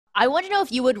I want to know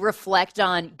if you would reflect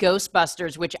on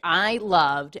Ghostbusters, which I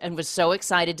loved and was so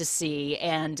excited to see.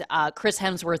 And Chris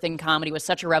Hemsworth in comedy was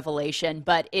such a revelation,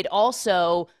 but it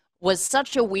also was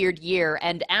such a weird year.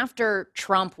 And after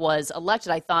Trump was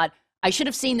elected, I thought I should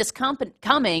have seen this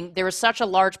coming. There was such a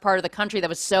large part of the country that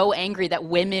was so angry that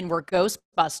women were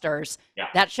Ghostbusters. Yeah.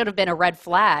 That should have been a red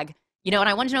flag. And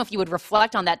I wanted to know if you would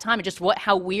reflect on that time and just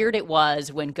how weird it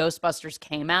was when Ghostbusters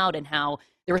came out and how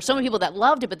there were so many people that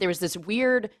loved it, but there was this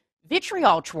weird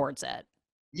vitriol towards it.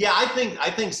 Yeah,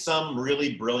 I think some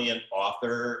really brilliant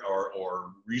author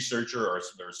or researcher or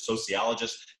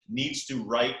sociologist needs to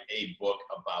write a book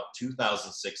about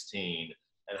 2016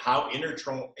 and how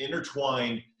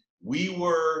intertwined we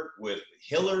were with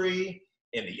Hillary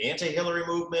and the anti-Hillary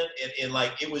movement, and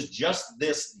like it was just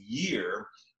this year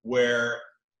where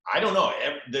I don't know.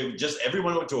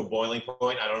 Everyone went to a boiling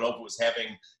point. I don't know if it was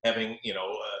having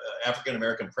African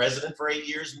American president for 8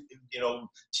 years,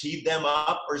 teed them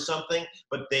up or something.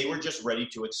 But they were just ready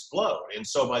to explode. And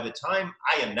so by the time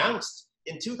I announced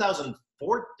in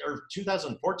 2004 or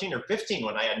 2014 or 15,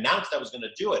 when I announced I was going to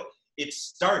do it, it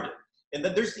started. And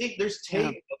then there's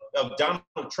tape of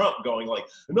Donald Trump going like,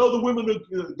 "No, the women,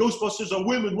 Ghostbusters are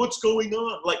women. What's going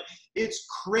on?" Like, it's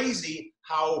crazy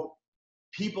how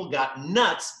people got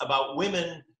nuts about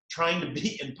women trying to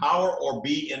be in power or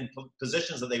be in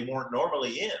positions that they weren't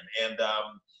normally in. And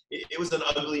it was an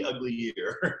ugly, ugly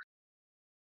year.